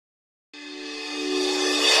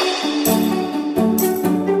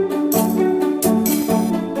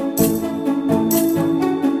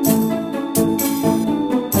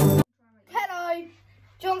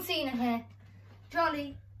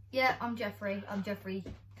I'm Jeffrey.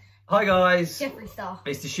 Hi guys. Jeffrey Star.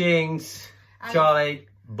 It's the Shings, Charlie,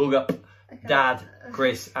 Bug Up, Dad,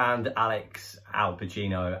 Chris, and Alex, Al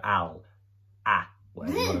Pacino,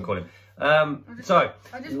 whatever you want to call him. So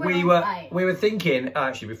we were thinking,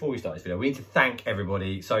 actually, before we start this video, we need to thank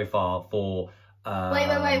everybody so far for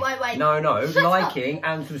wait. No, liking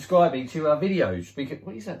and subscribing to our videos. Because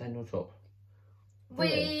what is that then on top?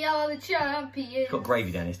 We are the champions. It's got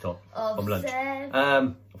gravy down his top of lunch.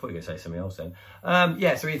 I thought you were going to say something else then.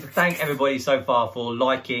 Yeah, so we need to thank everybody so far for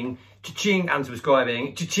liking, cha-ching, and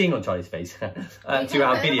subscribing, cha-ching on Charlie's face, to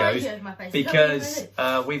our videos. Because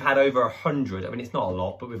we've had over 100, I mean, it's not a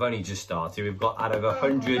lot, but we've only just started. We've had over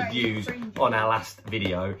 100 views on our last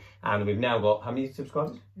video. And we've now got, how many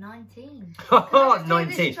subscribers? 19.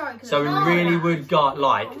 19. So we really would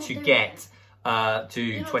like to get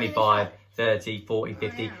to 25, 30, 40,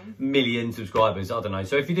 50 million subscribers. I don't know.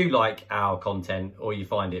 So if you do like our content or you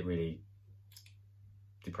find it really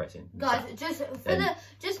depressing, guys, just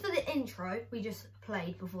for the intro we just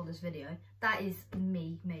played before this video, that is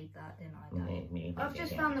me made that, didn't I? I've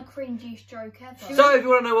just found the cringiest joke ever. So if you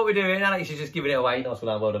want to know what we're doing, Alex is just giving it away. Nice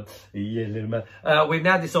one, well done. Yeah, little man. We've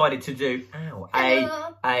now decided to do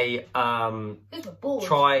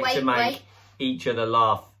try to make each other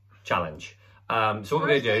laugh challenge. So what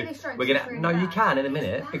we're going to do, we're going to, no, you can in a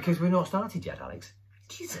minute, because we're not started yet, Alex.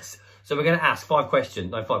 Jesus. So we're going to ask 5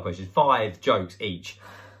 jokes each.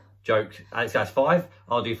 Alex has 5,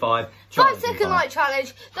 I'll do 5. 5 second like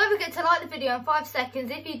challenge. Don't forget to like the video in 5 seconds.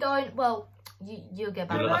 If you don't, well, you'll get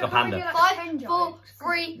back. You look like a panda. 5, 4,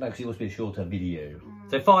 3. No, because it must be a shorter video.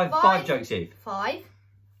 So 5 jokes each. 5,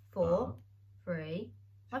 4, 3.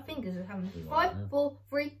 My fingers are having 5, 4,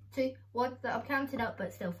 3, 2, 1. I've counted up,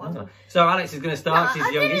 but still 5. So Alex is going to start. She's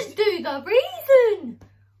the youngest. I didn't do the reason.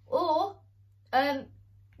 Or, no,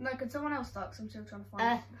 can someone else start? Because I'm still trying to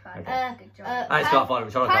find good job. Alex can't find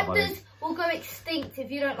it. Pandas will go extinct if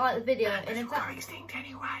you don't like the video. Pandas will go extinct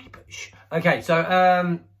anyway. But shh. Okay, so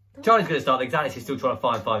Charlie's going to start because Alex is still trying to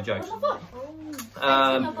find 5 jokes.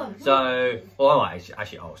 Actually,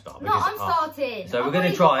 I'll start. No, I'm starting. So we're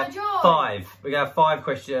going to try 5. We're going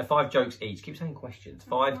to have 5 jokes each. Keep saying questions.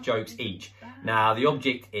 5 jokes each. Now, the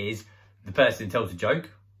object is the person tells a joke,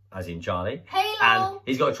 as in Charlie. And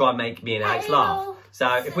he's got to try and make me and Alex laugh.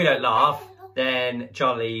 So if we don't laugh, then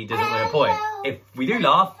Charlie doesn't win a point. If we do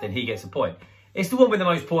laugh, then he gets a point. It's the one with the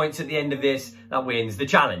most points at the end of this that wins the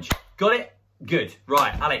challenge. Got it? Good.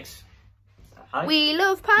 Right, Alex. We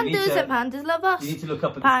love pandas and pandas love us. You need to look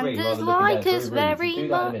up at the screen rather than like us very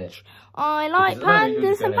much. I like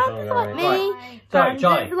pandas and pandas like me.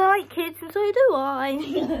 Pandas like kids and so do I.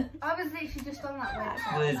 I was literally just on that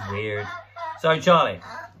website. That is weird. So Charlie.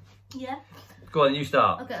 Yeah. Go on, you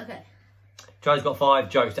start. Okay. Charlie's got 5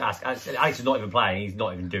 jokes to ask. Alex is not even playing. He's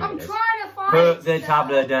not even doing this. I'm trying to find Put the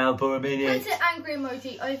tablet down for a minute. Put an angry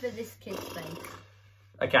emoji over this kid's face.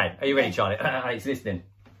 Okay, are you ready, Charlie? Alex, listening.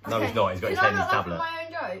 No, he's not. He's got his head in his tablet. Can I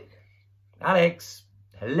not laugh at my own joke? Alex,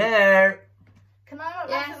 hello. Can I not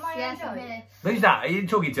laugh at my own joke? Who's that? Are you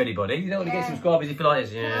talking to anybody? You don't want to get subscribers if you like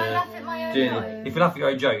this. Can I laugh at my own joke? If you laugh at your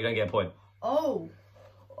own joke, you don't get a point. Oh.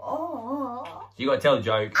 So you got to tell the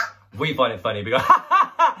joke. If we find it funny, we go ha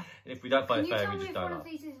ha ha. And if we don't find it funny, we just don't laugh.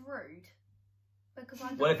 Can you tell me if one of these is rude? Because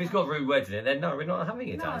I well, if it's got rude words in it, then no, we're not having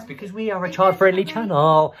it, Alex, because we are a child-friendly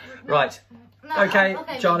channel. Right. Okay,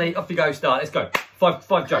 Charlie, off you go. Start. Let's go. 5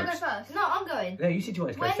 jokes. Can I go first? No, I'm going. No, you said you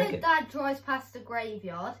wanted to go second. When a dad drives past the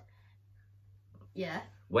graveyard. Yeah.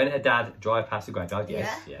 When a dad drives past the graveyard. Yes.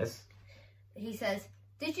 Yeah. Yes. He says,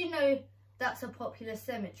 "Did you know that's a popular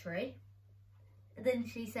cemetery?" And then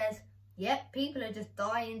she says, "Yep, people are just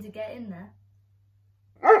dying to get in there."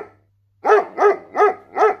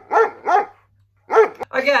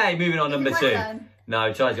 Okay, moving on. Number 2.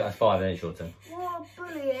 No, Charlie's got 5. Then it's your turn. Oh,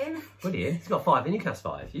 bullying. Brilliant. He's got 5, then you can have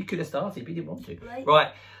 5. You could have started, but you didn't want to.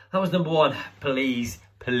 Right, that was number 1. Please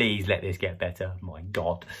let this get better. My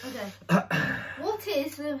God. Okay. What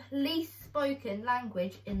is the least spoken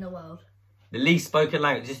language in the world? The least spoken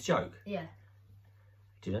language? Is this a joke? Yeah.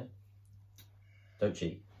 Do you know? Don't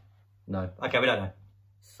cheat. No. Okay, we don't know.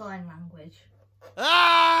 Sign language.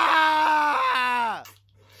 Ah!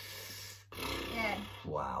 Yeah.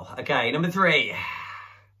 Wow. Okay, number 3.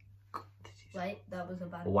 Wait, that was a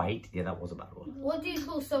bad one. Wait, yeah, that was a bad one. What do you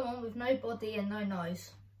call someone with no body and no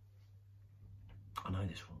nose? I know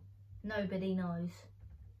this one. Nobody knows.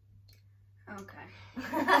 Okay.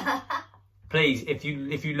 Please, if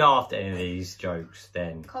you laughed at any of these jokes,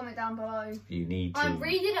 then comment down below. You need to. I'm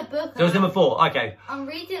reading a book. So it's number 4. Okay. I'm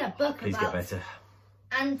reading a book Please about get better.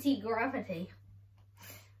 Anti-gravity.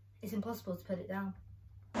 It's impossible to put it down.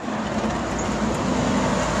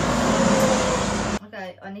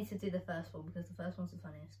 I need to do the first one because the first one's the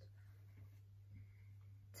funniest.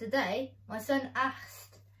 Today, my son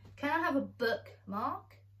asked, "Can I have a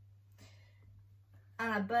bookmark?" And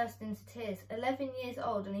I burst into tears. 11 years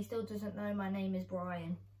old and he still doesn't know my name is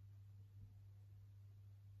Brian.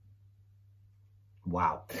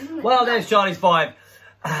 Wow. Well, there's Charlie's 5.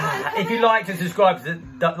 If you like to subscribe,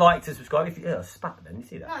 if you spat then, you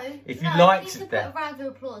see that? No. If you you like need to to put a round of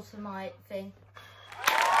applause for my thing.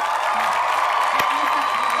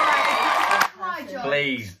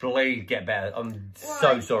 Please get better. I'm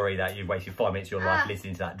so sorry that you've wasted 5 minutes of your life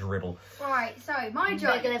listening to that dribble. Right, so my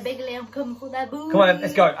joke. Biggly, I'm coming for that boo. Come on,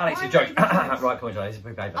 let's go. Alex, your joke. Right, come on, Charlie. This is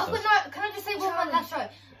pretty bad. Can I just say one last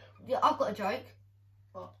joke? Yeah, I've got a joke.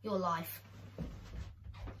 What? Your life.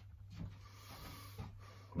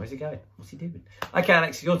 Where's he going? What's he doing? Okay,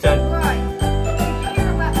 Alex, your turn. Right. Did you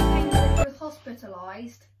hear about the penguin who was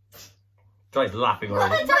hospitalised? Charlie's laughing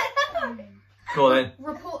already. Go on then.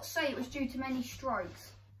 Reports say it was due to many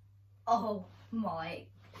strokes. Oh my.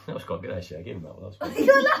 That was quite good actually. I give him that one. That was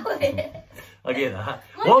You allow it? I get that.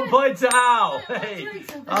 1 point to Al. Hey.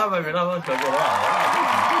 I'm over another one.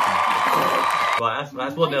 Right,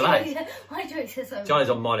 that's 1-0 Alex. My jokes are so Charlie's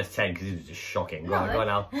on -10 because he was just shocking. No. Right, go on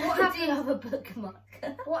Al. What do you have a bookmark?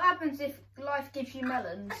 What happens if life gives you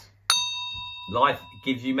melons? Life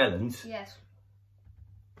gives you melons. Yes.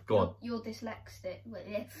 Go on. You're dyslexic. Well,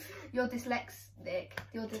 yeah. You're dyslexic.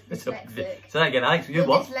 You're dyslexic. So that again, Alex. You're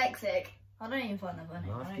what? dyslexic. I don't even find that funny.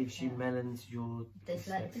 Life gives you melons. You're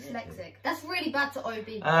Dyslexic. That's really bad to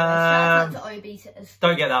OB. Shout out to OB.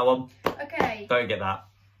 Don't get that one. Okay. Don't get that.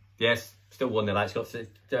 Yes. Still 1-0, Alex. Got 2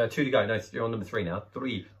 to go. No, you're on number 3 now.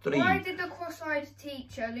 3. Why did the cross-eyed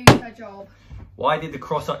teacher lose her job? Why did the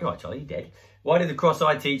cross-eyed... Right, Charlie, you're dead. Why did the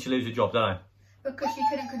cross-eyed teacher lose her job? Don't know. Because she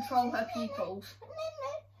couldn't control her pupils.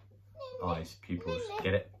 Eyes, pupils.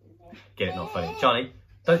 Get it? Get it? Not funny. Charlie,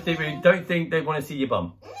 don't think they want to see your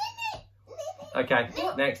bum. Okay,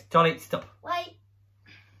 next. Charlie, stop. Wait.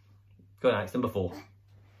 Go on, Alex. Number 4.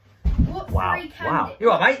 What Wow. three candies? Wow.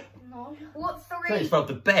 You alright, mate? No. What Charlie's three? fell off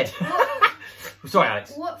the bed. Sorry,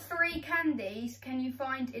 Alex. What 3 candies can you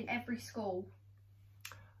find in every school?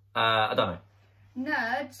 I don't know.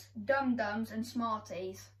 Nerds, dum-dums, and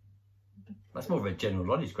smarties. That's more of a general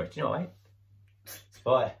knowledge question, all right?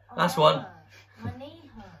 Right, last one. My knee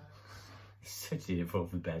hurts. So you didn't fall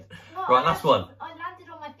off the bed. No, Right, last one. I landed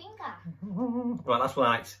on my finger. Right, last one,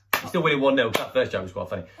 Alex. You're still winning 1-0. That first joke was quite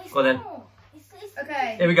funny. Go on then.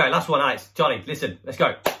 Okay. Here we go. Last one, Alex. Charlie, listen. Let's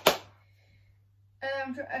go.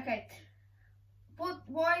 Okay.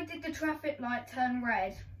 Why did the traffic light turn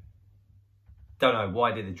red? Don't know.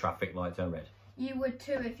 Why did the traffic light turn red? You would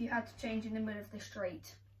too if you had to change in the middle of the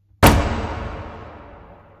street.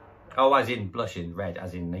 Oh, as in blushing, red,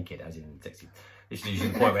 as in naked, as in sexy. This is usually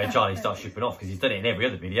the point where Charlie starts shipping off because he's done it in every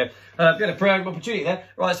other video. Been a pro opportunity there.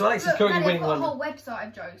 Right, so Alex is currently Daddy, winning I've got one. a whole website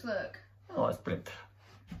of jokes, look. Oh, that's brilliant.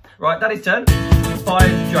 Right, Daddy's turn.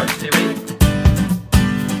 5 jokes. Are you ready?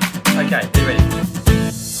 Okay, are you ready?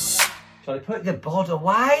 Charlie, put the bod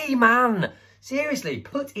away, man. Seriously,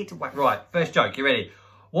 put it away. Right, first joke. You ready?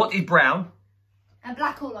 What is brown, And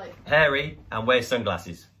black all over. hairy, and wears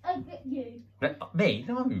sunglasses? You. Me?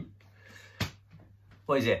 No.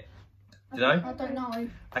 What is it? Do you know? I don't know.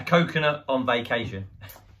 A coconut on vacation.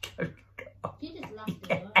 You just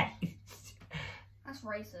laughed at me. That's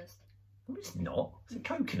racist. No, it's not. It's a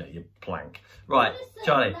coconut, you plank. Right, What is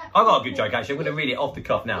Charlie. that? I've got a good joke, actually. I'm going to read it off the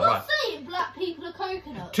cuff now. You're Right. saying black people are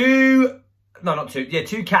coconuts. 2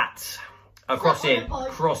 cats are Is that on the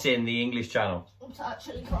pod? crossing the English Channel. It's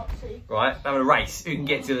actually can't see. Right, having a race. Who can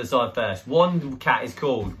get to the other side first? One cat is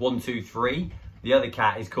called 1, 2, 3. The other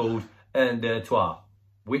cat is called 1, 2, 3.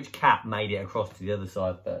 Which cat made it across to the other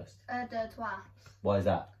side first? De toi. Why is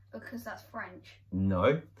that? Because that's French.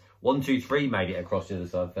 No. 1, 2, 3 made it across the other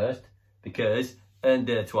side first because 1,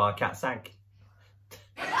 2, 3 cat sank.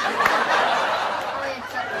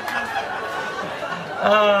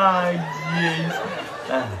 Ah,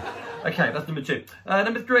 jeez. Okay, that's number 2.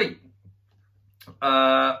 Number 3.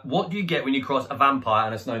 What do you get when you cross a vampire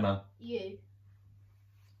and a snowman? You.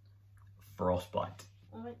 Frostbite.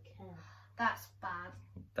 I don't care. That's bad.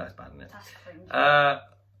 That's bad, isn't it? That's cringe.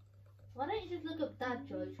 Why don't you just look up dad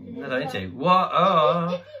jokes? No, don't need to. What?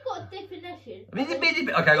 If you've got a definition.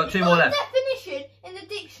 Okay, I got 2 more left. Definition in the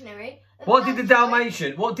dictionary. What did the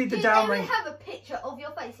Dalmatian? What did the They Dalmatian? have a picture of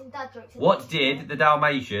your face in dad jokes. What did the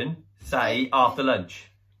Dalmatian say after lunch?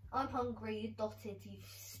 I'm hungry. You dotted. You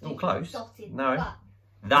stupid. Oh, close. Dotted. No. That.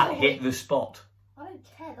 That hit the spot. I don't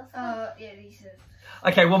care. That's fine. Yeah, these are...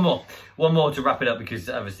 Okay, one more to wrap it up because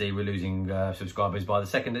obviously we're losing subscribers by the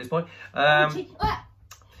second at this point.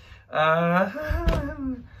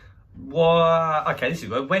 What? Okay, this is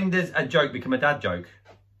when does a joke become a dad joke?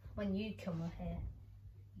 When you come here.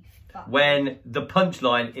 When the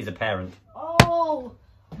punchline is apparent. Oh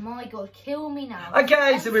my god, kill me now.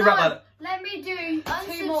 Okay, so we wrap that up. Let me do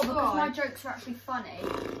 2 more because my jokes are actually funny.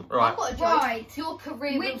 Right. I've got a joke. Right. Your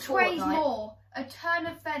career. Which weighs more, a ton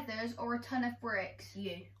of feathers or a ton of bricks?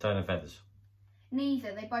 You. Ton of feathers.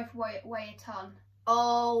 Neither. They both weigh a ton.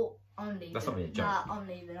 Oh, I'm leaving. That's not really a joke. Nah, I'm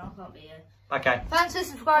leaving. I can't be here. Okay. Thanks for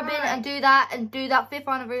subscribing and do that 5th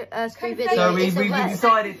anniversary video. So we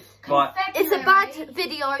decided. Right. It's a bad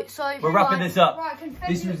video, so we're wrapping this up. Right,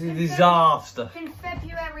 this was a disaster. Can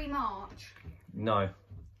February, March? No.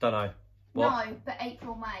 Don't know. What? No, but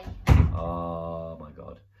April, May. Oh my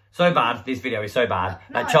god. So bad, this video is so bad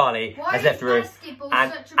that Charlie has left the room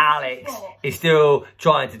and Alex is still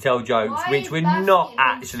trying to tell jokes which we're not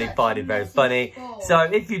actually finding very funny. So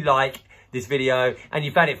if you like this video and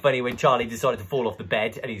you found it funny when Charlie decided to fall off the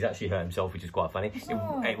bed and he's actually hurt himself, which is quite funny.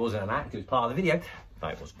 It wasn't an act, it was part of the video. No,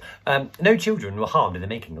 it wasn't. No children were harmed in the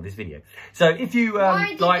making of this video. So if you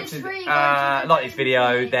like this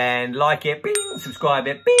video, then like it, bing, subscribe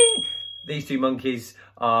it, bing. These 2 monkeys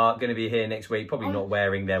are going to be here next week, probably not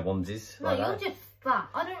wearing their onesies. No, you're just fat.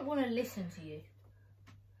 I don't want to listen to you.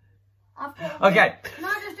 Okay. Can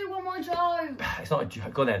I just do one more joke? It's not a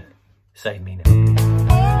joke. Go on then. Save me now.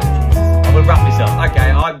 I'm going to wrap this up.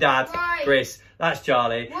 Okay, I'm Dad, Chris, that's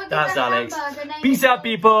Charlie, that's Alex. Peace out,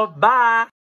 people. Bye.